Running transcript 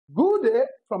Good day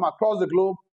from across the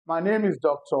globe. My name is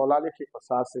Dr. Olaleke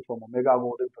Osase from Omega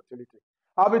Golden Fertility.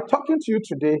 I'll be talking to you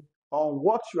today on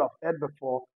what you have heard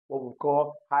before, what we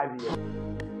call IVF.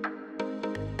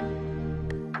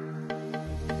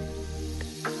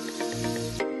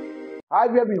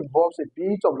 IVF involves a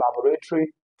bit of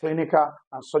laboratory, clinical,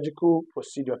 and surgical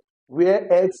procedure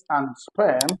where eggs and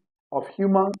sperm of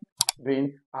human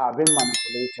beings are being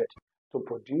manipulated to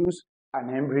produce an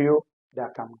embryo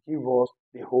that can give us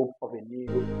the hope of a new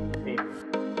baby.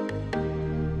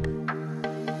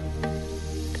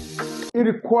 It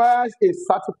requires a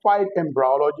certified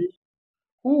embryologist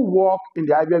who work in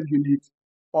the IVF unit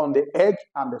on the egg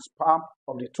and the sperm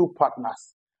of the two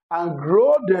partners and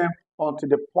grow them until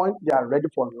the point they are ready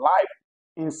for life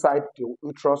inside the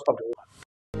uterus of the woman.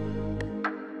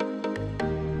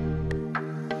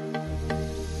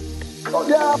 So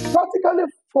there are practically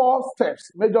 4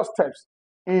 steps, major steps,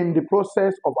 in the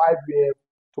process of IVF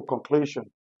to conclusion.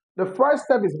 The first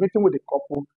step is meeting with the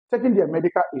couple, taking their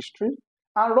medical history,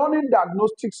 and running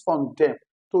diagnostics on them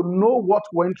to know what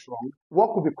went wrong,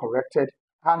 what could be corrected,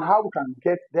 and how we can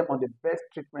get them on the best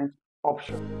treatment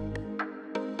option.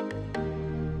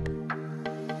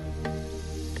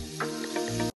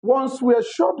 Once we are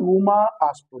sure the woman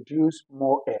has produced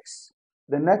more eggs,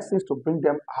 the next thing is to bring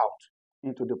them out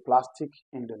into the plastic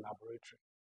in the laboratory,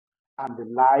 and the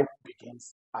life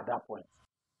begins at that point.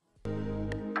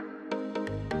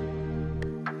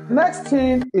 Next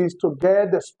thing is to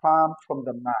get the sperm from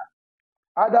the man,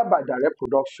 either by direct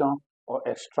production or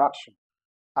extraction.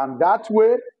 And that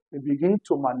way, we begin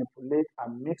to manipulate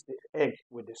and mix the egg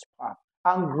with the sperm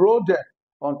and grow them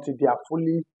until they are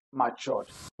fully matured.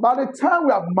 By the time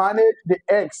we have managed the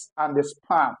eggs and the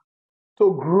sperm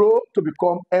to grow to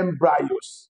become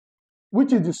embryos,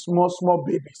 which is the small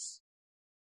babies,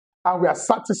 and we are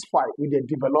satisfied with their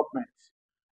development,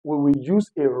 we will use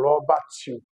a rubber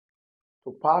tube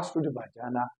to pass through the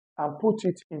vagina and put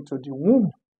it into the womb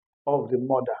of the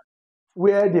mother,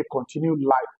 where they continue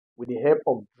life with the help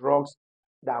of drugs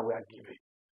that we are given.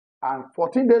 And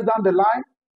 14 days down the line,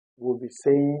 we'll be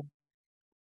saying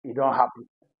it don't happen.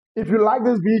 If you like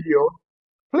this video,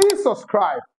 please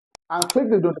subscribe and click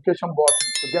the notification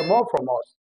button to get more from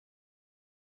us.